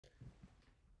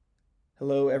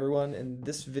Hello everyone. In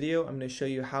this video, I'm going to show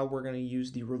you how we're going to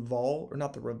use the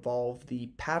the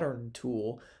pattern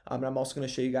tool. And I'm also going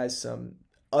to show you guys some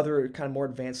other kind of more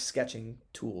advanced sketching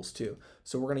tools too.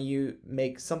 So we're going to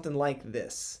make something like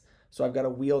this. So I've got a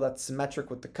wheel that's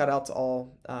symmetric with the cutouts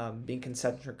all being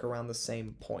concentric around the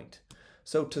same point.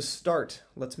 So to start,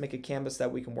 let's make a canvas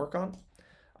that we can work on.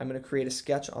 I'm going to create a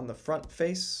sketch on the front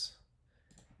face,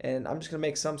 and I'm just going to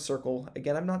make some circle.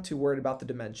 Again, I'm not too worried about the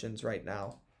dimensions right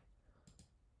now.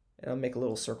 And I'll make a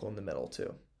little circle in the middle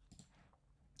too.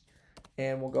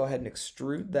 And we'll go ahead and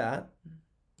extrude that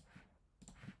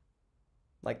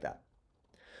like that.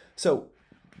 So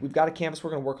we've got a canvas we're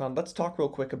going to work on. Let's talk real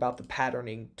quick about the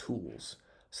patterning tools.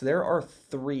 So there are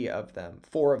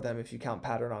four of them if you count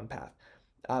pattern on path.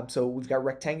 So we've got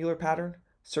rectangular pattern,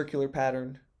 circular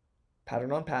pattern,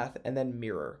 pattern on path, and then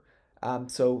mirror.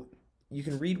 So you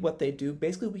can read what they do.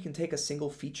 Basically, we can take a single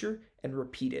feature and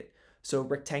repeat it. So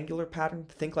rectangular pattern,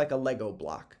 think like a Lego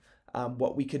block.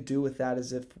 What we could do with that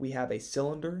is if we have a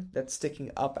cylinder that's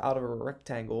sticking up out of a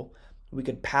rectangle, we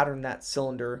could pattern that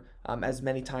cylinder as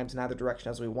many times in either direction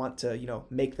as we want to,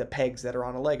 make the pegs that are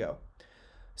on a Lego.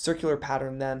 Circular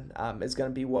pattern then is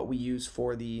going to be what we use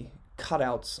for the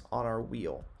cutouts on our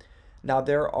wheel. Now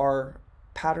there are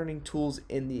patterning tools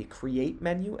in the Create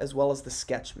menu as well as the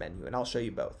Sketch menu, and I'll show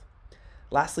you both.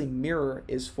 Lastly, mirror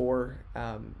is for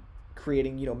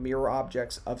creating mirror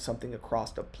objects of something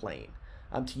across a plane.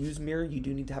 To use mirror, you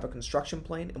do need to have a construction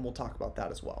plane, and we'll talk about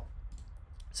that as well.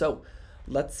 So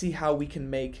let's see how we can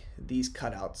make these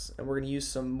cutouts, and we're going to use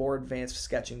some more advanced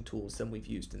sketching tools than we've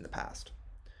used in the past.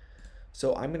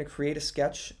 So I'm going to create a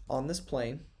sketch on this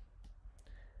plane,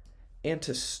 and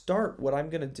to start, what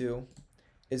I'm going to do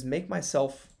is make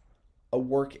myself a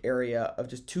work area of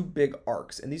just two big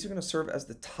arcs, and these are going to serve as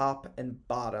the top and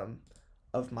bottom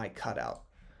of my cutout.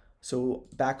 So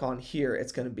back on here,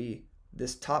 it's going to be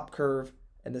this top curve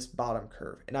and this bottom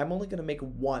curve. And I'm only going to make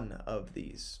one of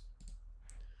these.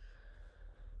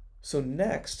 So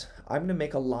next, I'm going to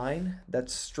make a line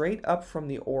that's straight up from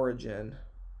the origin,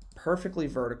 perfectly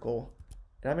vertical,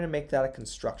 and I'm going to make that a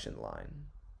construction line.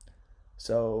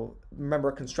 So remember,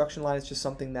 a construction line is just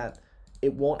something that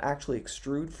it won't actually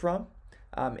extrude from.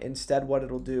 Instead, what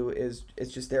it'll do is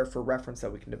it's just there for reference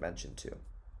that we can dimension to.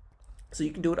 So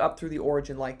you can do it up through the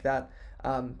origin like that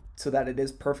so that it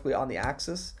is perfectly on the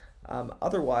axis.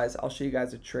 Otherwise, I'll show you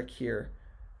guys a trick here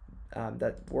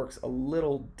that works a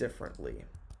little differently.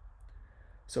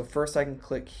 So first I can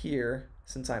click here.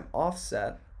 Since I'm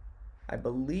offset, I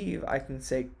believe I can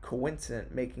say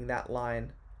coincident, making that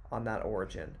line on that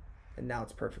origin. And now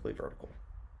it's perfectly vertical.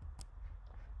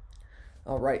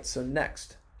 All right, so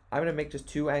next, I'm going to make just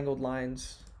two angled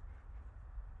lines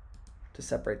to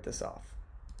separate this off.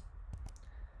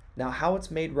 Now, how it's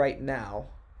made right now,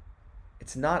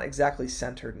 it's not exactly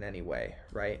centered in any way,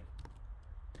 right?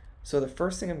 So the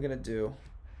first thing I'm going to do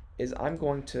is I'm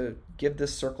going to give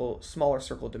this circle, smaller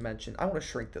circle dimension. I want to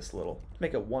shrink this a little,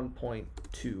 make it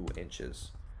 1.2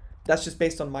 inches. That's just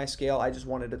based on my scale. I just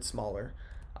wanted it smaller.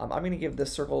 I'm going to give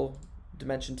this circle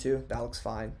dimension 2. That looks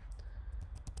fine.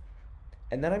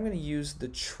 And then I'm going to use the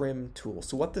trim tool.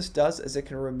 So what this does is it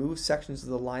can remove sections of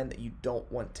the line that you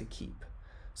don't want to keep.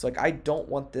 So like I don't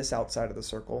want this outside of the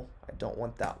circle. I don't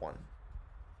want that one.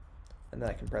 And then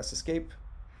I can press escape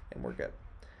and we're good.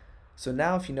 So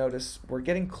now if you notice, we're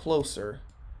getting closer,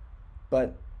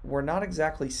 but we're not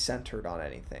exactly centered on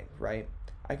anything, right?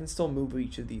 I can still move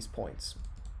each of these points.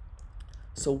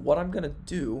 So what I'm going to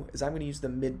do is I'm going to use the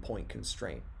midpoint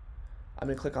constraint. I'm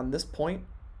going to click on this point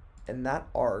and that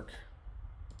arc.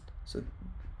 So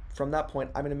from that point,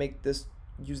 I'm going to make this,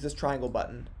 use this triangle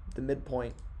button, the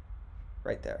midpoint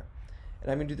right there.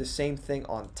 And I'm going to do the same thing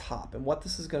on top. And what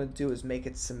this is going to do is make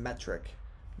it symmetric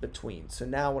between. So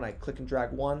now when I click and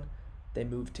drag one, they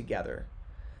move together.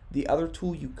 The other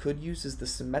tool you could use is the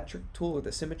symmetric tool or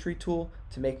the symmetry tool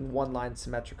to making one line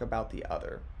symmetric about the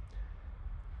other.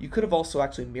 You could have also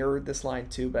actually mirrored this line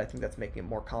too, but I think that's making it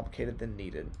more complicated than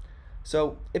needed.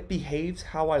 So it behaves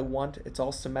how I want. It's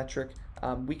all symmetric.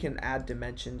 We can add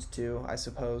dimensions too, I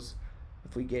suppose.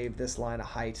 If we gave this line a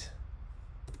height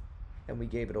and we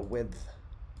gave it a width,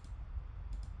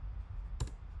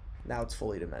 now it's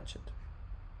fully dimensioned.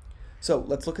 So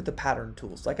let's look at the pattern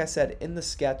tools. Like I said, in the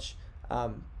sketch,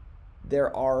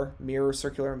 there are mirror,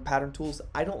 circular, and pattern tools.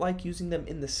 I don't like using them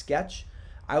in the sketch.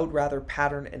 I would rather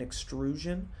pattern and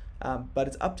extrusion, but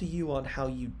it's up to you on how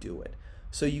you do it.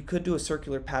 So you could do a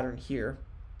circular pattern here.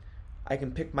 I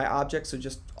can pick my object, so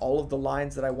just all of the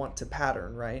lines that I want to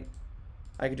pattern, right?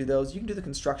 I could do those. You can do the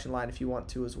construction line if you want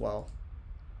to as well.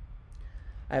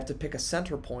 I have to pick a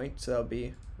center point, so that'll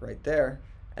be right there,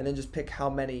 and then just pick how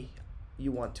many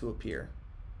you want to appear.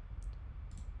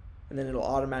 And then it'll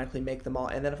automatically make them all.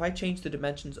 And then if I change the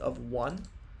dimensions of one,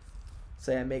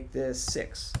 say I make this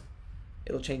 6,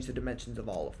 it'll change the dimensions of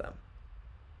all of them.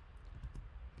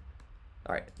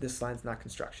 All right, this line's not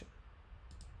construction.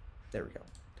 There we go.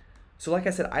 So like I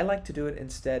said, I like to do it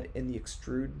instead in the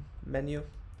extrude menu.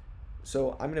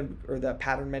 So I'm going to, or the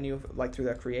pattern menu, like through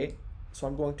that create. So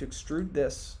I'm going to extrude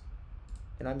this,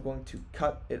 and I'm going to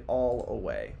cut it all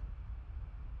away.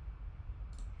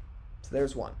 So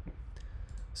there's one.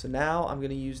 So now I'm going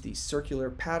to use the circular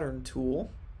pattern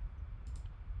tool,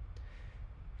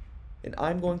 and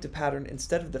I'm going to pattern,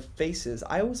 instead of the faces,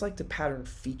 I always like to pattern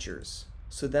features.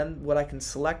 So then what I can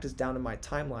select is down in my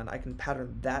timeline, I can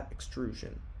pattern that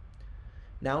extrusion.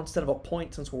 Now instead of a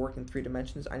point, since we're working 3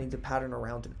 dimensions, I need to pattern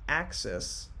around an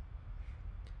axis.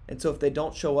 And so if they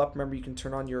don't show up, remember you can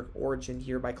turn on your origin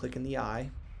here by clicking the eye.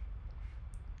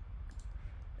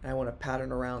 And I want to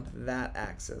pattern around that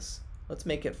axis. Let's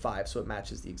make it 5 so it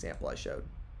matches the example I showed.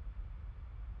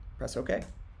 Press OK.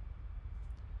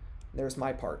 There's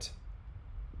my part.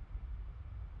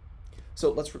 So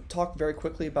let's talk very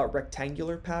quickly about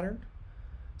rectangular pattern.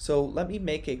 So let me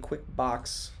make a quick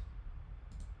box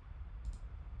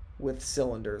with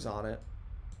cylinders on it,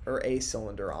 or a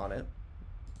cylinder on it.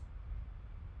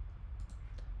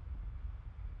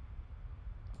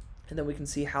 And then we can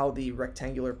see how the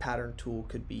rectangular pattern tool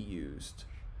could be used.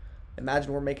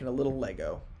 Imagine we're making a little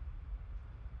Lego.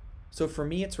 So for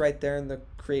me, it's right there in the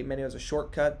create menu as a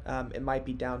shortcut. It might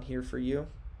be down here for you.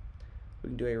 We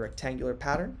can do a rectangular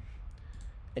pattern,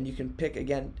 and you can pick,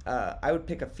 again, I would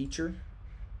pick a feature,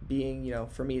 being, you know,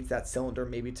 for me it's that cylinder,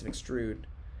 maybe it's an extrude.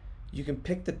 You can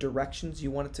pick the directions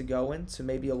you want it to go in, so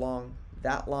maybe along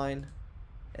that line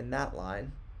and that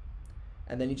line,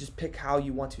 and then you just pick how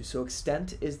you want to. So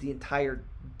extent is the entire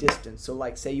distance. So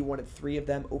like say you wanted 3 of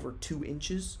them over 2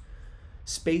 inches.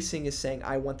 Spacing is saying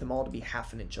I want them all to be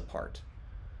 ½ an inch apart.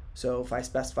 So if I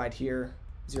specified here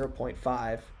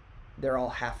 0.5, they're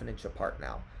all ½ an inch apart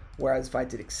now. Whereas if I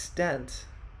did extent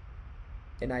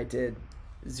and I did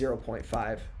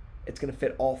 0.5, it's going to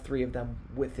fit all 3 of them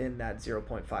within that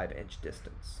 0.5 inch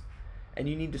distance. And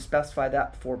you need to specify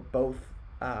that for both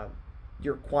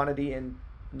your quantity and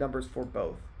numbers for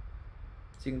both.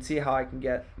 So you can see how I can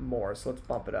get more. So let's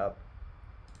bump it up.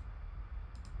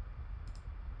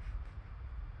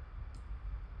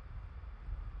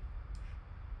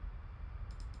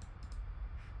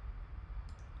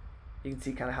 You can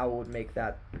see kind of how it would make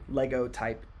that Lego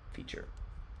type feature.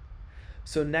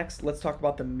 So next, let's talk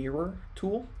about the mirror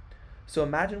tool. So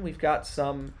imagine we've got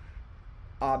some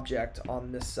object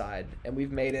on this side, and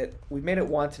we've made it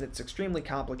once, and it's extremely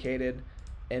complicated,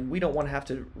 and we don't want to have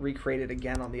to recreate it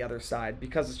again on the other side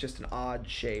because it's just an odd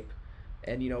shape.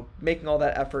 And you know, making all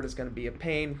that effort is going to be a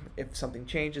pain. If something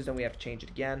changes, then we have to change it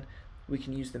again. We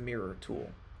can use the mirror tool.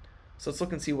 So let's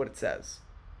look and see what it says.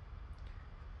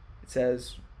 It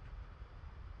says,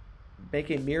 make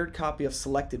a mirrored copy of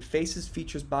selected faces,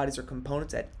 features, bodies, or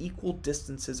components at equal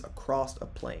distances across a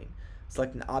plane.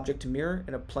 Select an object to mirror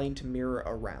and a plane to mirror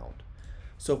around.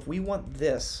 So if we want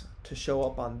this to show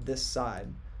up on this side,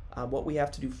 what we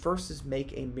have to do first is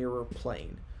make a mirror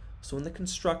plane. So in the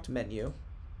construct menu,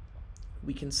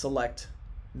 we can select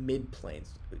midplanes.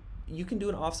 You can do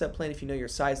an offset plane if you know your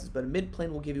sizes, but a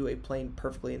midplane will give you a plane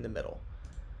perfectly in the middle.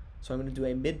 So I'm going to do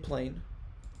a midplane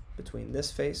between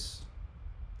this face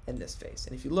and this face.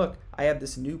 And if you look, I have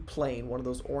this new plane, one of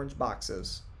those orange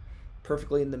boxes,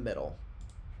 perfectly in the middle.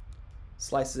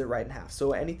 Slices it right in half.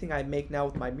 So anything I make now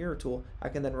with my mirror tool, I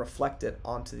can then reflect it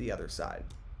onto the other side.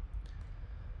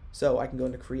 So I can go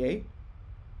into create,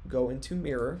 go into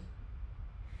mirror,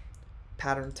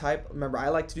 pattern type. Remember, I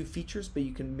like to do features, but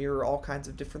you can mirror all kinds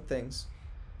of different things.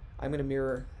 I'm going to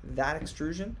mirror that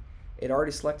extrusion. It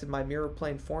already selected my mirror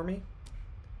plane for me.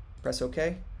 Press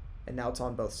OK, and now it's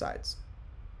on both sides.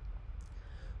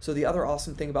 So the other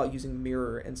awesome thing about using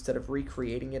mirror instead of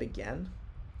recreating it again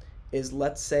is,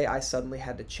 let's say I suddenly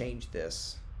had to change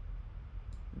this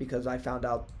because I found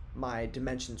out my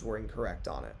dimensions were incorrect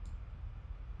on it.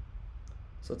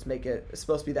 So let's make it, it's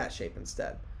supposed to be that shape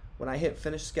instead. When I hit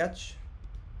finish sketch,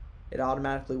 it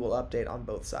automatically will update on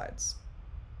both sides.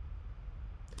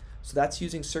 So that's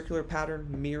using circular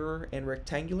pattern, mirror, and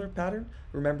rectangular pattern.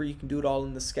 Remember, you can do it all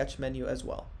in the sketch menu as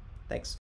well. Thanks.